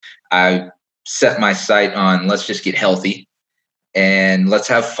I set my sight on let's just get healthy and let's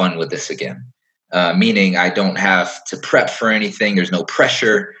have fun with this again. Meaning I don't have to prep for anything. There's no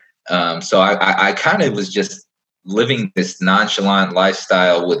pressure. So I kind of was just living this nonchalant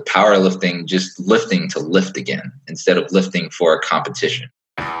lifestyle with powerlifting, just lifting to lift again instead of lifting for a competition.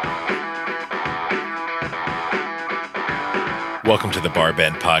 Welcome to the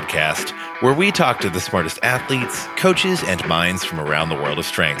Barbend Podcast, where we talk to the smartest athletes, coaches, and minds from around the world of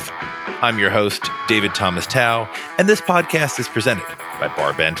strength. I'm your host, David Thomas Tao, and this podcast is presented by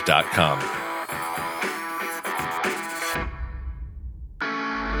Barbend.com.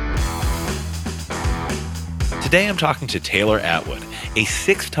 Today I'm talking to Taylor Atwood, a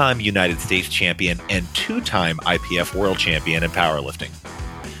 6-time United States champion and 2-time IPF world champion in powerlifting.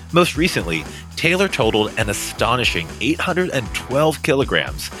 Most recently, Taylor totaled an astonishing 812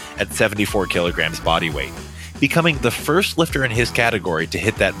 kilograms at 74 kilograms body weight, becoming the first lifter in his category to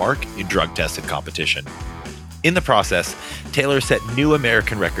hit that mark in drug-tested competition. In the process, Taylor set new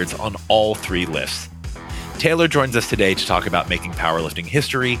American records on all 3 lifts. Taylor joins us today to talk about making powerlifting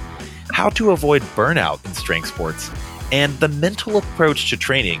history, how to avoid burnout in strength sports, and the mental approach to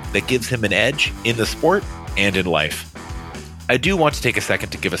training that gives him an edge in the sport and in life. I do want to take a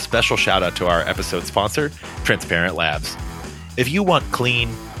second to give a special shout out to our episode sponsor, Transparent Labs. If you want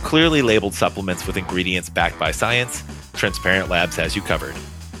clean, clearly labeled supplements with ingredients backed by science, Transparent Labs has you covered.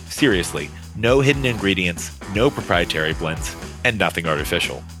 Seriously, no hidden ingredients, no proprietary blends, and nothing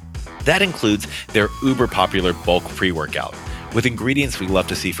artificial. That includes their uber popular bulk pre-workout, with ingredients we love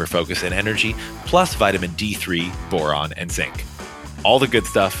to see for focus and energy, plus vitamin D3, boron, and zinc. All the good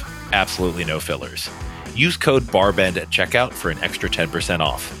stuff, absolutely no fillers. Use code BARBEND at checkout for an extra 10%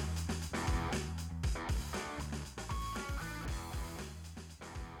 off.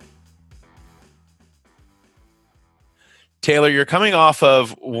 Taylor, you're coming off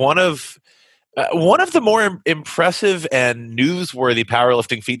of one of the more impressive and newsworthy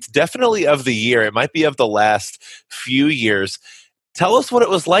powerlifting feats, definitely of the year. It might be of the last few years. Tell us what it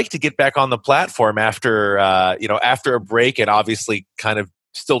was like to get back on the platform after a break, and obviously kind of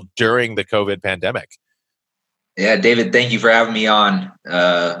still during the COVID pandemic. Yeah, David, thank you for having me on.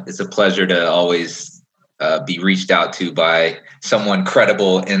 It's a pleasure to always be reached out to by someone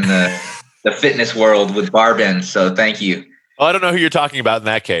credible in the fitness world with Barbend. So thank you. Well, I don't know who you're talking about in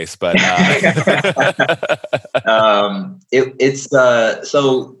that case, but it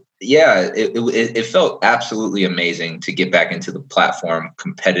felt absolutely amazing to get back into the platform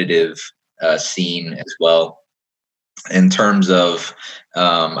competitive scene as well. In terms of,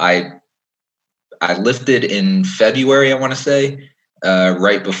 I lifted in February, I want to say,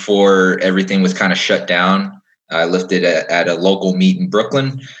 right before everything was kind of shut down. I lifted at a local meet in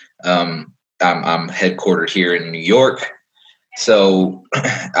Brooklyn. I'm headquartered here in New York. So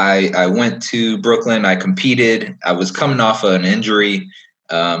I went to Brooklyn. I competed. I was coming off of an injury.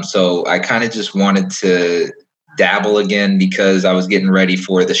 So I kind of just wanted to dabble again because I was getting ready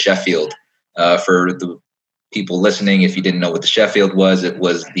for the Sheffield. For the people listening, if you didn't know what the Sheffield was, it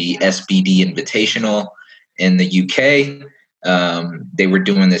was the SBD Invitational in the UK. They were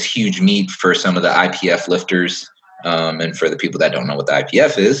doing this huge meet for some of the IPF lifters. And for the people that don't know what the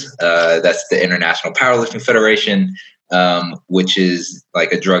IPF is, that's the International Powerlifting Federation, which is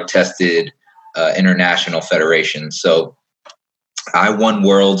like a drug-tested international federation. So I won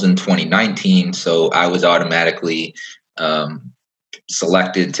Worlds in 2019, so I was automatically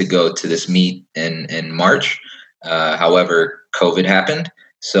selected to go to this meet in March. However, COVID happened,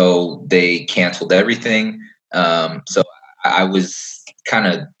 so they canceled everything. So I was kind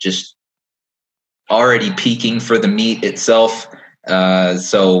of just already peaking for the meet itself.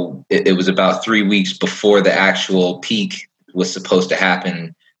 So it was about 3 weeks before the actual peak was supposed to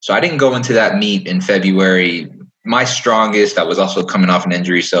happen. So I didn't go into that meet in February my strongest. I was also coming off an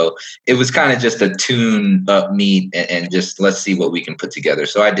injury. So it was kind of just a tune up meet and just let's see what we can put together.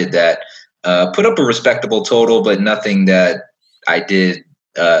 So I did that, put up a respectable total, but nothing that I did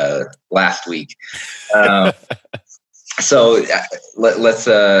last week. So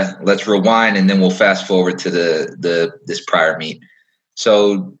let's rewind and then we'll fast forward to this prior meet.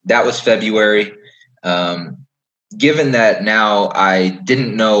 So that was February. Given that now I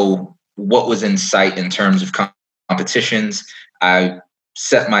didn't know what was in sight in terms of competitions, I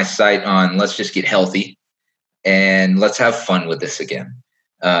set my sight on let's just get healthy and let's have fun with this again.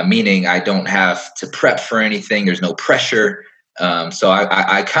 Meaning I don't have to prep for anything. There's no pressure. So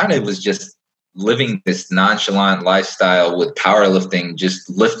I kind of was just living this nonchalant lifestyle with powerlifting, just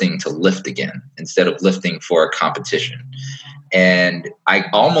lifting to lift again instead of lifting for a competition. And I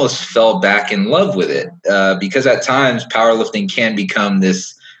almost fell back in love with it because at times powerlifting can become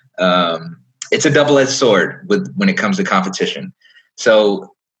this it's a double-edged sword when it comes to competition.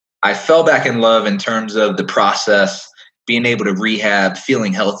 So I fell back in love in terms of the process, being able to rehab,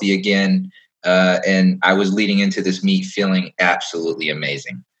 feeling healthy again. And I was leading into this meet feeling absolutely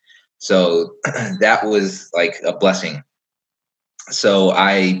amazing. So that was like a blessing. So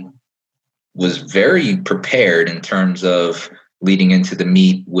I was very prepared in terms of leading into the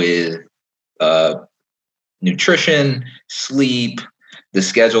meet with nutrition, sleep. The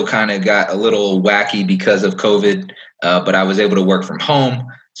schedule kind of got a little wacky because of COVID, but I was able to work from home.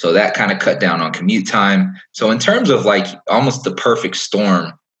 So that kind of cut down on commute time. So in terms of like almost the perfect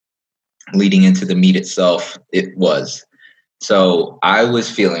storm leading into the meet itself, it was. So I was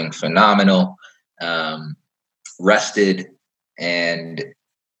feeling phenomenal, rested, and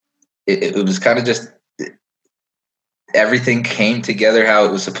it was kind of just everything came together how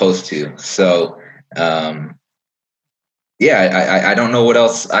it was supposed to. So, I don't know what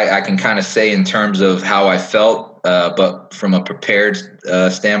else I can kind of say in terms of how I felt, but from a prepared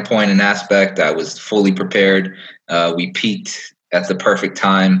standpoint and aspect, I was fully prepared. We peaked at the perfect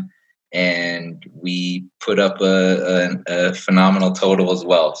time, and we put up a phenomenal total as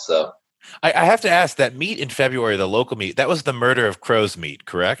well. So I have to ask, that meet in February, the local meet, that was the Murder of Crows meet,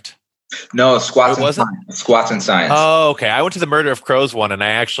 correct? No, squats and science. Oh, okay. I went to the Murder of Crows one, and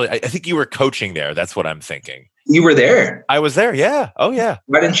I think you were coaching there. That's what I'm thinking. You were there. I was there. Yeah. Oh, yeah.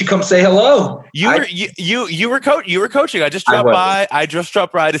 Why didn't you come say hello? You were coaching. I just dropped by. I just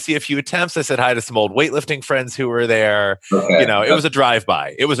dropped by to see a few attempts. I said hi to some old weightlifting friends who were there. Okay. It was a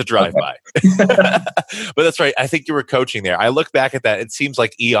drive-by. But that's right. I think you were coaching there. I look back at that. It seems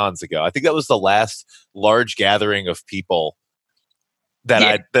like eons ago. I think that was the last large gathering of people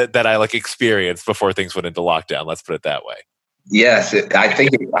that I like experienced before things went into lockdown. Let's put it that way. Yes, I think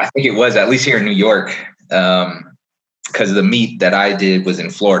it was, at least here in New York, because the meet that I did was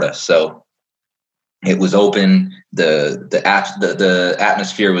in Florida, so it was open. The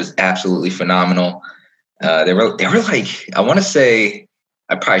atmosphere was absolutely phenomenal. They were like, I want to say,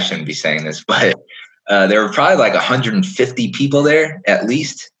 I probably shouldn't be saying this, but there were probably like 150 people there at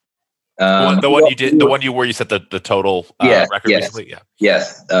least. The one you wore, you set the total record recently. Yeah.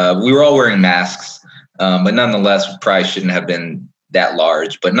 Yes. We were all wearing masks, but nonetheless, probably shouldn't have been that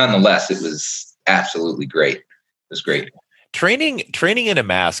large. But nonetheless, it was absolutely great. It was great. Training in a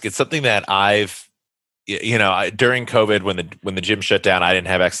mask. It's something that during COVID, when the gym shut down, I didn't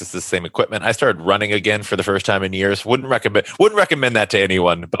have access to the same equipment. I started running again for the first time in years. Wouldn't recommend that to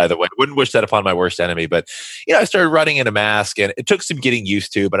anyone, by the way. Wouldn't wish that upon my worst enemy. But I started running in a mask, and it took some getting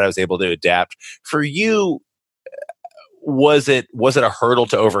used to, but I was able to adapt. For you, was it a hurdle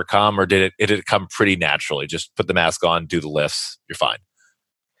to overcome, or did it come pretty naturally? Just put the mask on, do the lifts, you're fine.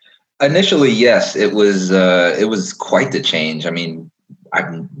 Initially, yes, it was quite the change. I mean,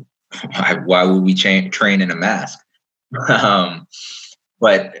 why would we train in a mask?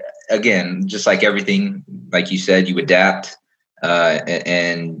 But again, just like everything, like you said, you adapt,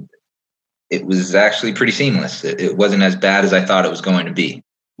 and it was actually pretty seamless. It wasn't as bad as I thought it was going to be.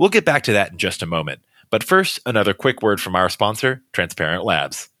 We'll get back to that in just a moment. But first, another quick word from our sponsor, Transparent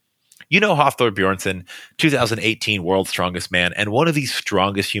Labs. Hafthor Bjornsson, 2018 World's Strongest Man and one of the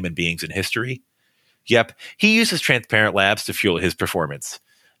strongest human beings in history? Yep, he uses Transparent Labs to fuel his performance.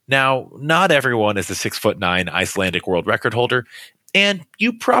 Now, not everyone is a 6'9" Icelandic world record holder, and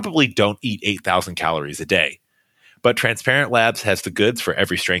you probably don't eat 8,000 calories a day. But Transparent Labs has the goods for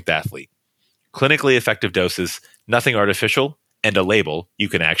every strength athlete. Clinically effective doses, nothing artificial, and a label you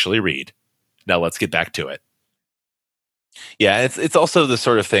can actually read. Now let's get back to it. Yeah, it's also the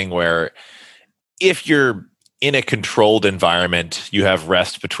sort of thing where if you're in a controlled environment, you have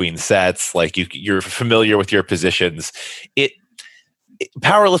rest between sets, like you're familiar with your positions.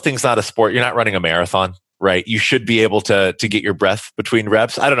 Powerlifting's not a sport. You're not running a marathon, right? You should be able to get your breath between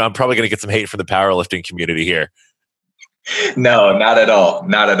reps. I don't know. I'm probably going to get some hate from the powerlifting community here. No, not at all.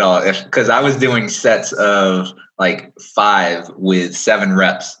 Not at all. Because I was doing sets of like 5 with 7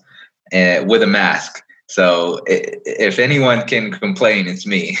 reps with a mask. So if anyone can complain, it's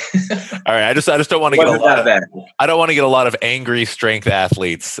me. All right, I just don't want to get I don't want to get a lot of angry strength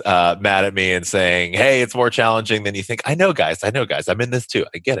athletes mad at me and saying, "Hey, it's more challenging than you think." I know, guys. I'm in this too.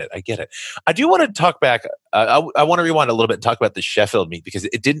 I get it. I do want to talk back. I want to rewind a little bit and talk about the Sheffield meet because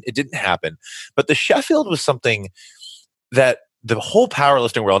it didn't happen. But the Sheffield was something that the whole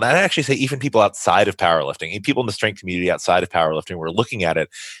powerlifting world, and I'd actually say even people outside of powerlifting, people in the strength community outside of powerlifting were looking at it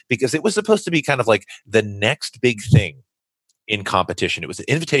because it was supposed to be kind of like the next big thing in competition. It was an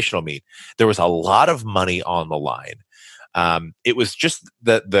invitational meet. There was a lot of money on the line. It was just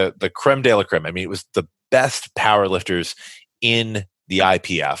the creme de la creme. I mean, it was the best powerlifters in the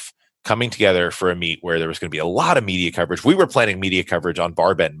IPF coming together for a meet where there was going to be a lot of media coverage. We were planning media coverage on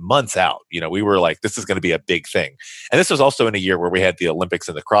Barbend months out. We were like, this is going to be a big thing. And this was also in a year where we had the Olympics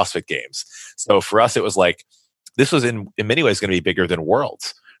and the CrossFit Games. So for us, it was like, this was in many ways going to be bigger than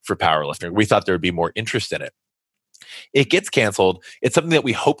Worlds for powerlifting. We thought there would be more interest in it. It gets canceled. It's something that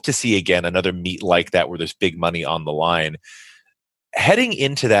we hope to see again, another meet like that where there's big money on the line. Heading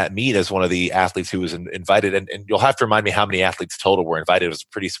into that meet as one of the athletes who was invited, and you'll have to remind me how many athletes total were invited. It was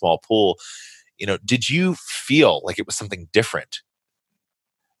a pretty small pool. Did you feel like it was something different?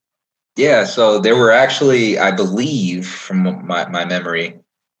 Yeah, so there were actually, I believe, from my memory,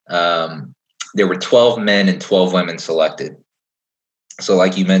 there were 12 men and 12 women selected. So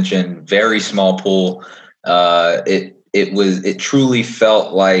like you mentioned, very small pool. It truly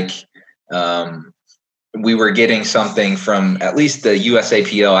felt like we were getting something from at least the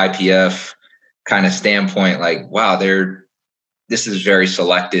USAPL IPF kind of standpoint, like, wow, this is very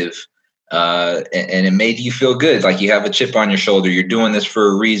selective. And it made you feel good. Like you have a chip on your shoulder. You're doing this for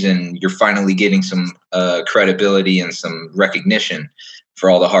a reason. You're finally getting some credibility and some recognition for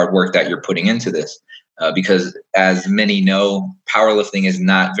all the hard work that you're putting into this. Because as many know, powerlifting is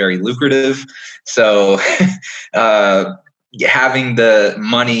not very lucrative. So having the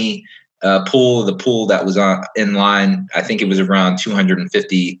money pool, the pool that was in line, I think it was around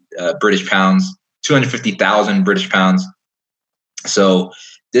 250 British pounds, 250,000 British pounds. So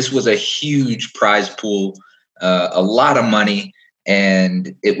this was a huge prize pool, a lot of money.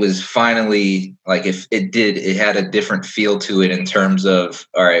 And it was finally like, it had a different feel to it in terms of,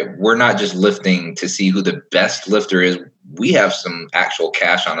 all right, we're not just lifting to see who the best lifter is. We have some actual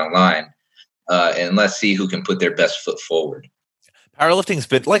cash on the line, and let's see who can put their best foot forward. Powerlifting's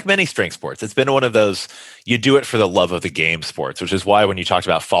been, like many strength sports, it's been one of those, you do it for the love of the game sports, which is why when you talked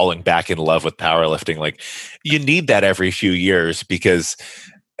about falling back in love with powerlifting, like you need that every few years because,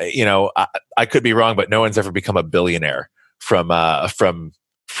 I could be wrong, but no one's ever become a billionaire from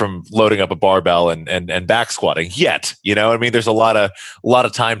loading up a barbell and back squatting yet. There's a lot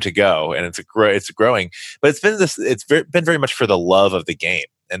of time to go, and it's growing, but it's been very much for the love of the game.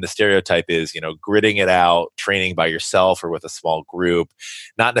 And the stereotype is, gritting it out, training by yourself or with a small group,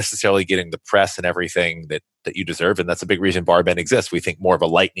 not necessarily getting the press and everything that you deserve. And that's a big reason Barbend exists. We think more of a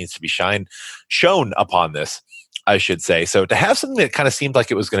light needs to be shown upon this, I should say. So to have something that kind of seemed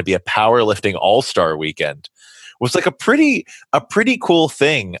like it was going to be a powerlifting all-star weekend was like a pretty cool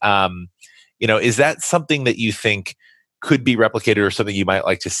thing. Is that something that you think could be replicated or something you might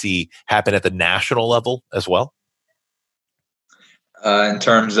like to see happen at the national level as well? In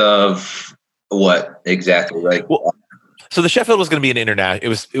terms of what exactly? So the Sheffield was going to be an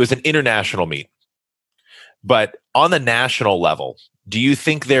international. It was an international meet, but on the national level, do you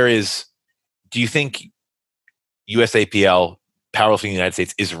think USAPL Powerlifting in the United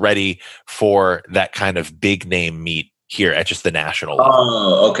States is ready for that kind of big name meet here at just the national level?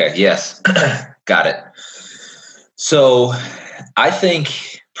 Oh, okay. Yes. Got it. So I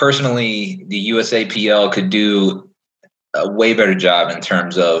think personally, the USAPL could do a way better job in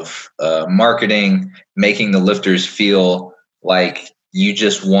terms of marketing, making the lifters feel like you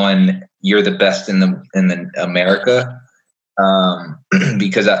just won. You're the best in the America.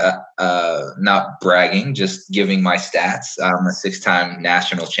 Because not bragging, just giving my stats. I'm a 6-time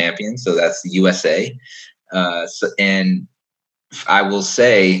national champion, so that's the USA. And I will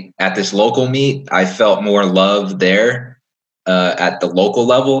say at this local meet, I felt more love there at the local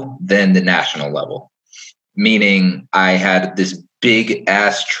level than the national level. Meaning I had this big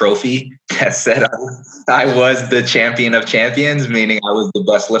ass trophy that said I was the champion of champions, meaning I was the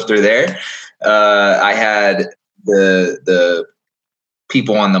best lifter there. I had the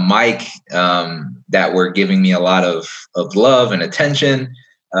people on the mic that were giving me a lot of love and attention.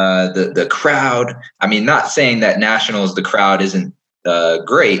 The crowd. I mean, not saying that nationals, the crowd isn't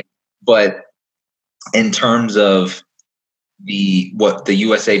great, but in terms of what the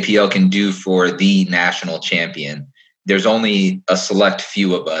USAPL can do for the national champion, there's only a select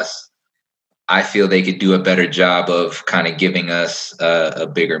few of us. I feel they could do a better job of kind of giving us a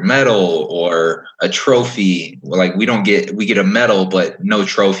bigger medal or a trophy. Like we get a medal, but no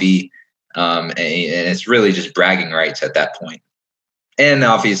trophy. And it's really just bragging rights at that point. And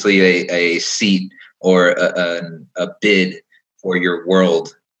obviously a seat or a bid for your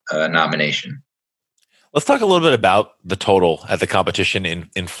world nomination. Let's talk a little bit about the total at the competition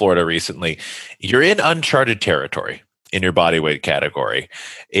in Florida recently. You're in uncharted territory in your bodyweight category.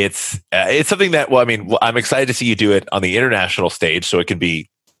 It's something that, I'm excited to see you do it on the international stage so it can be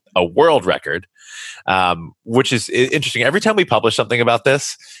a world record, which is interesting. Every time we publish something about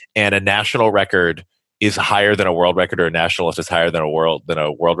this and a national record is higher than a world record or a national lift is higher than a world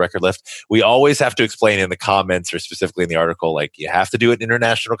record lift, we always have to explain in the comments or specifically in the article, like you have to do an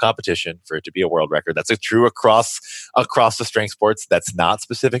international competition for it to be a world record. That's true across the strength sports. That's not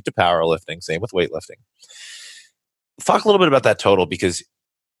specific to powerlifting. Same with weightlifting. Talk a little bit about that total, because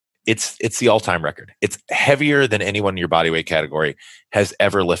it's the all-time record. It's heavier than anyone in your body weight category has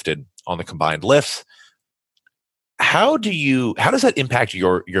ever lifted on the combined lifts. How does that impact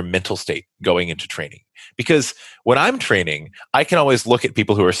your mental state going into training? Because when I'm training, I can always look at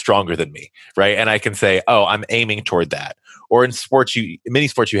people who are stronger than me, right? And I can say, oh, I'm aiming toward that. Or in many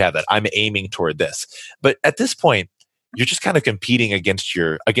sports you have that. I'm aiming toward this. But at this point, you're just kind of competing against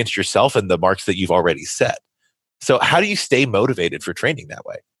yourself and the marks that you've already set. So how do you stay motivated for training that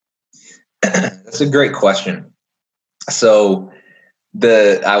way? That's a great question. So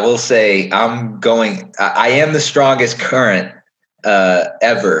I will say I am the strongest current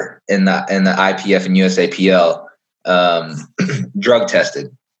ever in the IPF and USAPL, drug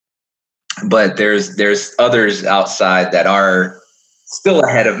tested. But there's others outside that are still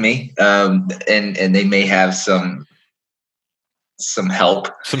ahead of me, and they may have some help.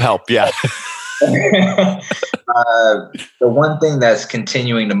 Some help, yeah. The one thing that's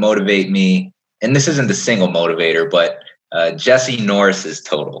continuing to motivate me, and this isn't the single motivator, but Jesse Norris's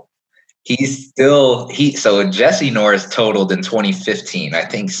total. So Jesse Norris totaled in 2015, I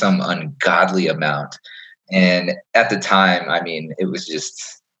think some ungodly amount. And at the time, I mean, it was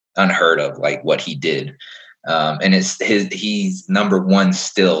just unheard of, like what he did. And he's number one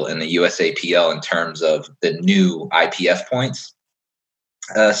still in the USAPL in terms of the new IPF points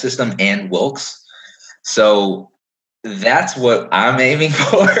system and Wilks. So that's what I'm aiming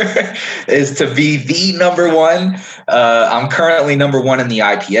for, is to be the number one. I'm currently number one in the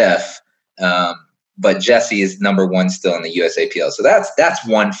IPF, but Jesse is number one still in the USAPL. So that's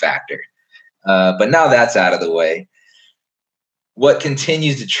one factor. But now that's out of the way. What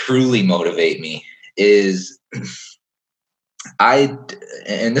continues to truly motivate me is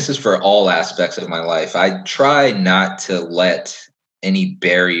and this is for all aspects of my life, I try not to let any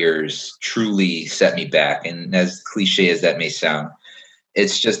barriers truly set me back. And as cliche as that may sound,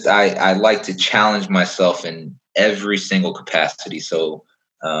 it's just I like to challenge myself in every single capacity. So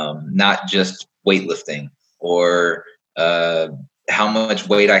not just weightlifting or how much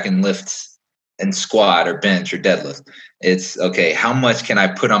weight I can lift and squat or bench or deadlift. It's okay, how much can I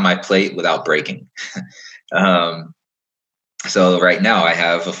put on my plate without breaking? So right now I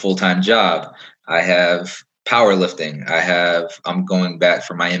have a full-time job. I have powerlifting. I'm going back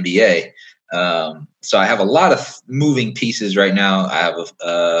for my MBA. So I have a lot of moving pieces right now. I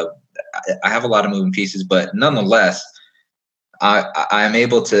have a lot of moving pieces, but nonetheless, I'm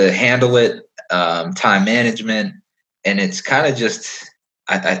able to handle it, time management, and it's kind of just,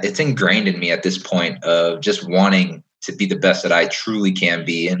 it's ingrained in me at this point of just wanting to be the best that I truly can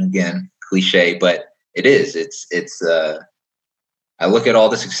be. And again, cliche, but it is. I look at all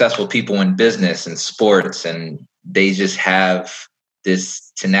the successful people in business and sports, and they just have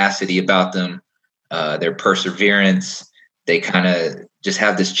this tenacity about them, their perseverance. They kind of just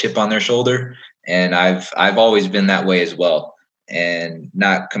have this chip on their shoulder. And I've always been that way as well. And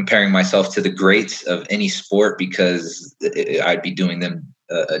not comparing myself to the greats of any sport, because I'd be doing them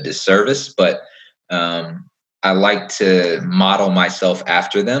a disservice. But I like to model myself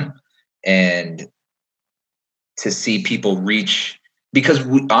after them and to see people reach. Because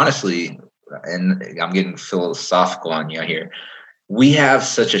honestly, and I'm getting philosophical on you here, we have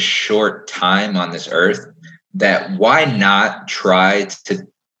such a short time on this earth that why not try to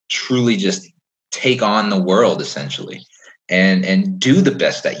truly just take on the world, essentially, and do the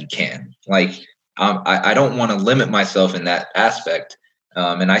best that you can. Like, I don't want to limit myself in that aspect,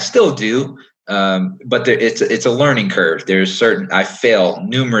 and I still do, but it's a learning curve. I fail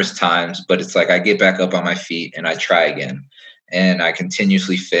numerous times, but it's like I get back up on my feet and I try again. And I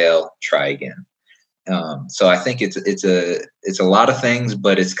continuously fail, try again. So I think it's a lot of things,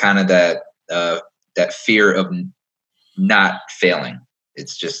 but it's kind of that fear of not failing.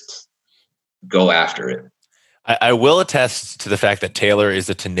 It's just go after it. I will attest to the fact that Taylor is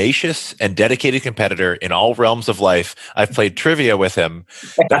a tenacious and dedicated competitor in all realms of life. I've played trivia with him.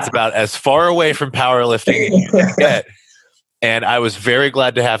 That's about as far away from powerlifting as you can get. And I was very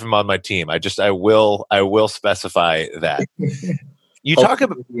glad to have him on my team. I will specify that. You talk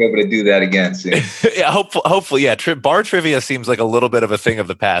about be able to do that again soon. Yeah, hopefully, yeah. Bar trivia seems like a little bit of a thing of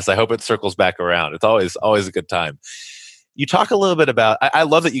the past. I hope it circles back around. It's always a good time. You talk a little bit about. I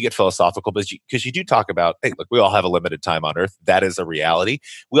love that you get philosophical, because you do talk about. Hey, look, we all have a limited time on Earth. That is a reality.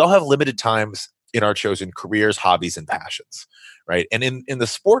 We all have limited times in our chosen careers, hobbies, and passions, right? And in the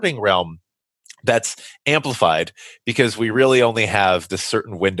sporting realm, that's amplified because we really only have this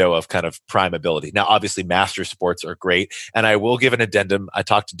certain window of kind of prime ability. Now, obviously, master sports are great. And I will give an addendum. I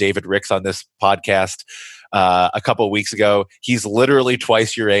talked to David Ricks on this podcast a couple of weeks ago. He's literally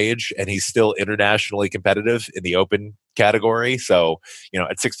twice your age, and he's still internationally competitive in the open category. So,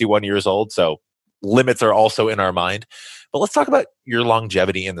 at 61 years old. So limits are also in our mind. But let's talk about your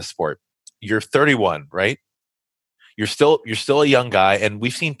longevity in the sport. You're 31, right? You're still a young guy, and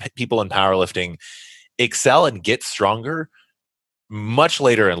we've seen people in powerlifting excel and get stronger much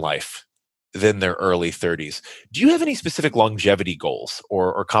later in life than their early 30s. Do you have any specific longevity goals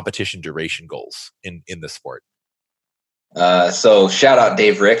or competition duration goals in the sport? So shout out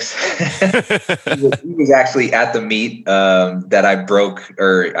Dave Ricks. he was actually at the meet that I broke,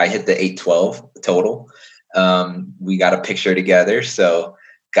 or I hit the 812 total. We got a picture together, so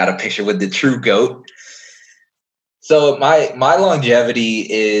got a picture with the true GOAT. So my longevity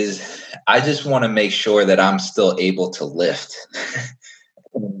is, I just want to make sure that I'm still able to lift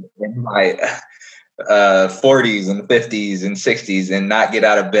in my 40s and 50s and 60s and not get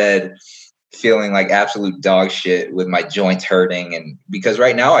out of bed feeling like absolute dog shit with my joints hurting. And because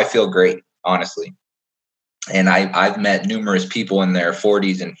right now I feel great, honestly. And I've met numerous people in their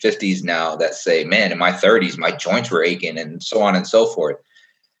 40s and 50s now that say, man, in my 30s, my joints were aching and so on and so forth.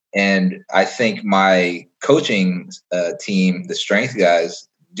 And I think my coaching team, the strength guys,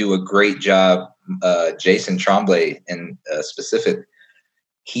 do a great job. Jason Tremblay in specific,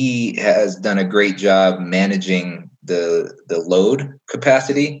 he has done a great job managing the load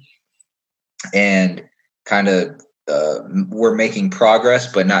capacity, and kind of we're making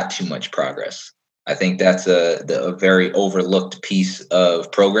progress, but not too much progress. I think that's a very overlooked piece of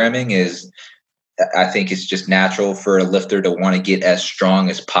programming. Is I think it's just natural for a lifter to want to get as strong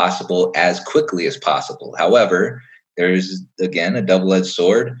as possible, as quickly as possible. However, there's, again, a double-edged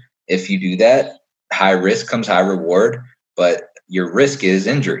sword. If you do that, high risk comes high reward, but your risk is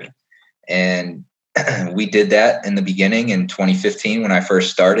injury. And we did that in the beginning in 2015 when I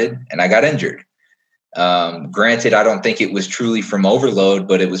first started, and I got injured. Granted, I don't think it was truly from overload,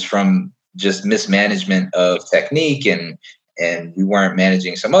 but it was from just mismanagement of technique, and we weren't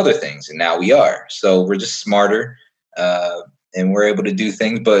managing some other things, and now we are. So we're just smarter, and we're able to do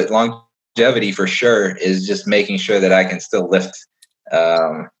things. But longevity for sure is just making sure that I can still lift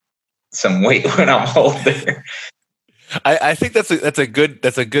some weight when I'm older. I think that's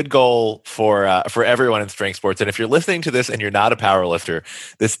a good goal for everyone in strength sports. And if you're listening to this and you're not a power lifter,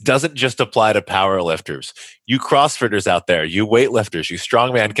 this doesn't just apply to power lifters. You CrossFitters out there, you weightlifters, you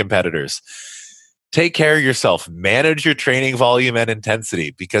strongman competitors, take care of yourself. Manage your training volume and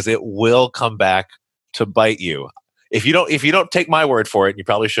intensity, because it will come back to bite you. If you don't take my word for it, you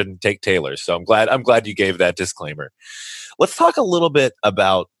probably shouldn't take Taylor's. So I'm glad you gave that disclaimer. Let's talk a little bit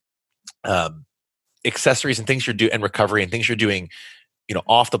about accessories and things you're doing, and recovery and things you're doing,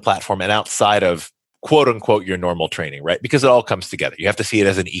 off the platform and outside of quote unquote your normal training, right? Because it all comes together. You have to see it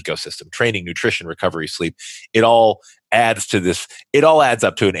as an ecosystem: training, nutrition, recovery, sleep. It all adds to this. It all adds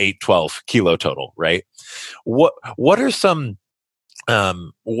up to an 812 kilo total, right? What are some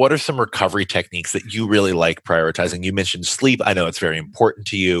recovery techniques that you really like prioritizing? You mentioned sleep. I know it's very important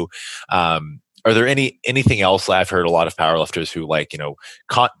to you. Are there anything else? I've heard a lot of powerlifters who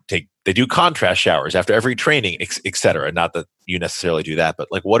they do contrast showers after every training, et cetera. Not that you necessarily do that, but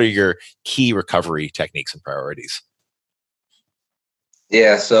what are your key recovery techniques and priorities?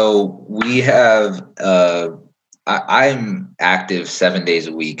 Yeah, so we have, I'm active 7 days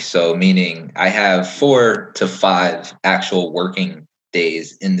a week. So meaning I have 4 to 5 actual working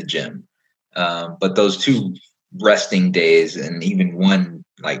days in the gym. But those 2 resting days and even 1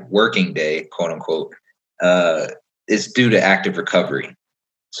 working day, quote unquote, is due to active recovery.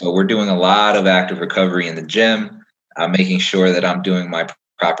 So we're doing a lot of active recovery in the gym. I'm making sure that I'm doing my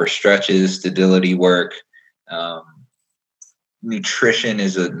proper stretches, stability work. Nutrition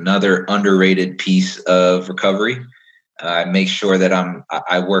is another underrated piece of recovery. I make sure that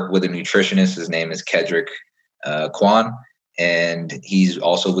I work with a nutritionist. His name is Kedrick Kwan, and he's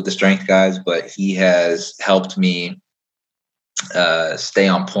also with the strength guys, but he has helped me stay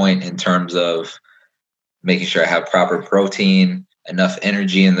on point in terms of making sure I have proper protein, enough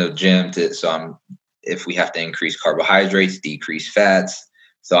energy in the gym if we have to increase carbohydrates, decrease fats.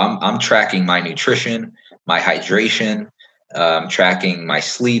 So I'm tracking my nutrition, my hydration, tracking my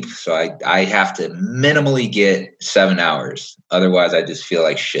sleep. So I have to minimally get 7 hours. Otherwise I just feel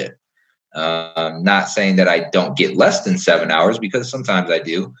like shit. Not saying that I don't get less than 7 hours, because sometimes I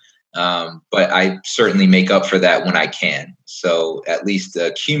do. But I certainly make up for that when I can. So at least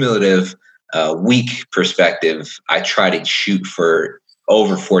a cumulative week perspective, I try to shoot for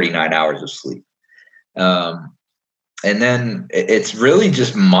over 49 hours of sleep. And then it's really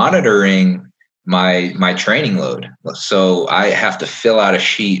just monitoring my training load. So I have to fill out a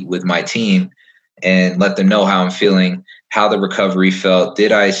sheet with my team and let them know how I'm feeling, how the recovery felt.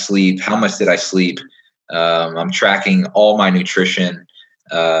 Did I sleep? How much did I sleep? I'm tracking all my nutrition.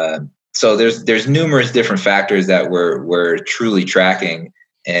 So there's numerous different factors that we're truly tracking,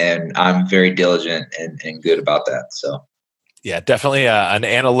 and I'm very diligent and good about that. So. Yeah, definitely an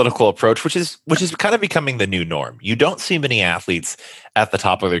analytical approach, which is kind of becoming the new norm. You don't see many athletes at the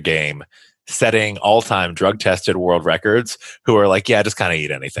top of their game setting all-time drug-tested world records who are like, yeah, just kind of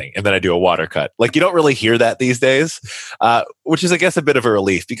eat anything, and then I do a water cut. Like, you don't really hear that these days, which is, I guess, a bit of a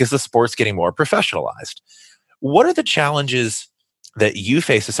relief because the sport's getting more professionalized. What are the challenges that you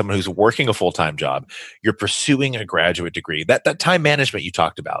face as someone who's working a full-time job? You're pursuing a graduate degree. That time management you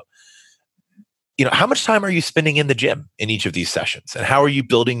talked about. How much time are you spending in the gym in each of these sessions? And how are you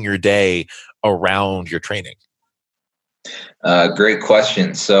building your day around your training? Great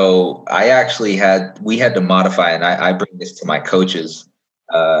question. So we had to modify, and I bring this to my coaches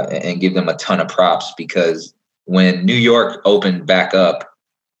and give them a ton of props, because when New York opened back up,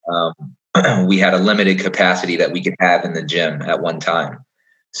 we had a limited capacity that we could have in the gym at one time.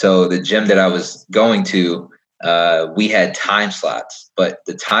 So the gym that I was going to, we had time slots, but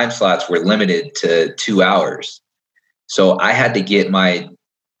the time slots were limited to 2 hours. So I had to get my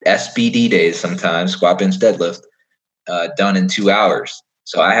SBD days, sometimes squat, bench, deadlift, done in 2 hours.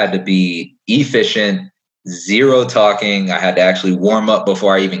 So I had to be efficient, zero talking. I had to actually warm up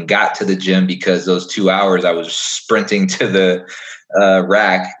before I even got to the gym, because those 2 hours I was sprinting to the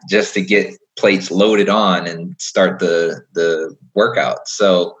rack just to get plates loaded on and start the workout.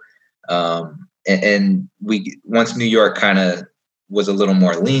 So, and once New York kind of was a little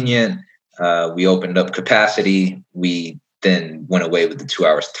more lenient, we opened up capacity. We then went away with the 2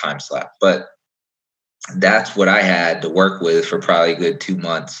 hours time slot. But that's what I had to work with for probably a good 2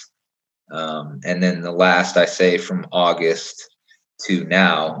 months. And then the last, I say, from August to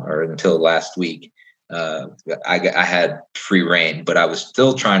now, or until last week, I had free reign, but I was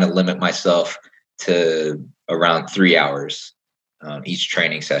still trying to limit myself to around 3 hours each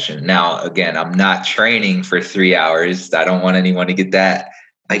training session. Now, again, I'm not training for 3 hours. I don't want anyone to get that.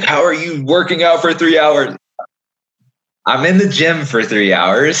 Like, how are you working out for 3 hours? I'm in the gym for 3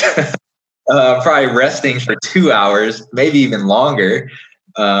 hours, probably resting for 2 hours, maybe even longer.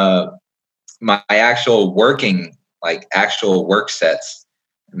 My actual work sets,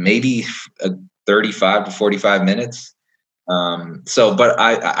 maybe 35 to 45 minutes. But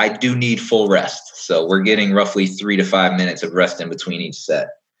I do need full rest. So we're getting roughly 3 to 5 minutes of rest in between each set.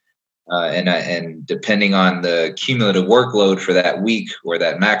 And depending on the cumulative workload for that week or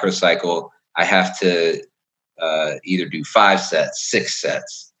that macro cycle, I have to either do 5 sets, 6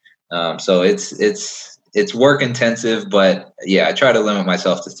 sets. So it's work intensive, but yeah, I try to limit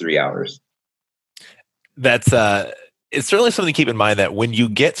myself to 3 hours. That's it's certainly something to keep in mind, that when you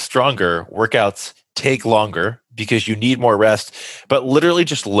get stronger, workouts take longer because you need more rest. But literally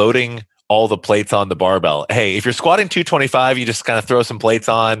just loading all the plates on the barbell. Hey, if you're squatting 225, you just kind of throw some plates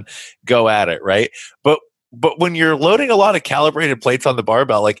on, go at it, right? But when you're loading a lot of calibrated plates on the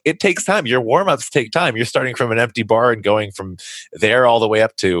barbell, like, it takes time. Your warm-ups take time. You're starting from an empty bar and going from there all the way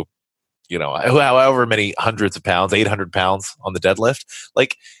up to, however many hundreds of pounds, 800 pounds on the deadlift.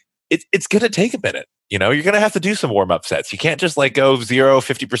 Like, it's going to take a minute. You're going to have to do some warm-up sets. You can't just go 0,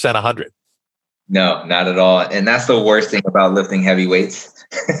 50%, 100. No, not at all. And that's the worst thing about lifting heavy weights.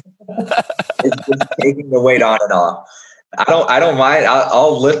 It's just taking the weight on and off. I don't mind.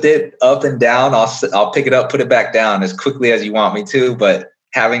 I'll lift it up and down. I'll pick it up, put it back down as quickly as you want me to. But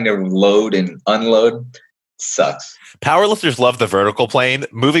having to load and unload sucks. Powerlifters love the vertical plane.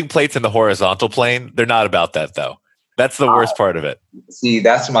 Moving plates in the horizontal plane, they're not about that, though. That's the worst part of it. See,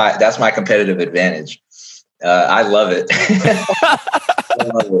 that's my competitive advantage. I love it. I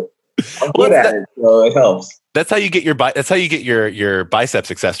love it. I'm good at it, so it helps. That's how you get your biceps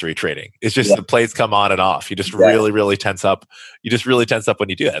accessory training. It's just the plates come on and off. You just really tense up. You just really tense up when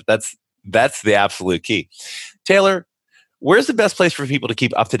you do that. That's the absolute key. Taylor, where's the best place for people to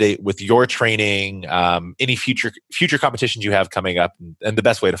keep up to date with your training, any future competitions you have coming up, and the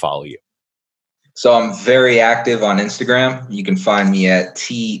best way to follow you? So I'm very active on Instagram. You can find me at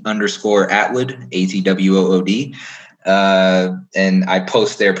T_Atwood, ATWOOD. And I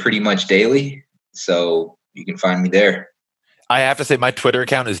post there pretty much daily. So you can find me there. I have to say my Twitter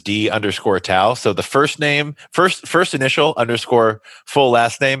account is D_Tao. So the first name, first initial _ full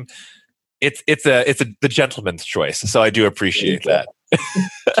last name. It's the gentleman's choice. So I do appreciate that.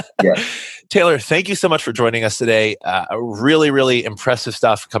 Yeah. Taylor, thank you so much for joining us today. Really, really impressive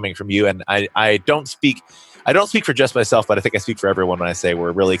stuff coming from you. And I don't speak for just myself, but I think I speak for everyone when I say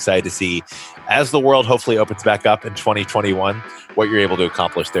we're really excited to see, as the world hopefully opens back up in 2021, what you're able to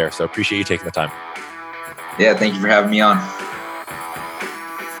accomplish there. So appreciate you taking the time. Yeah, thank you for having me on.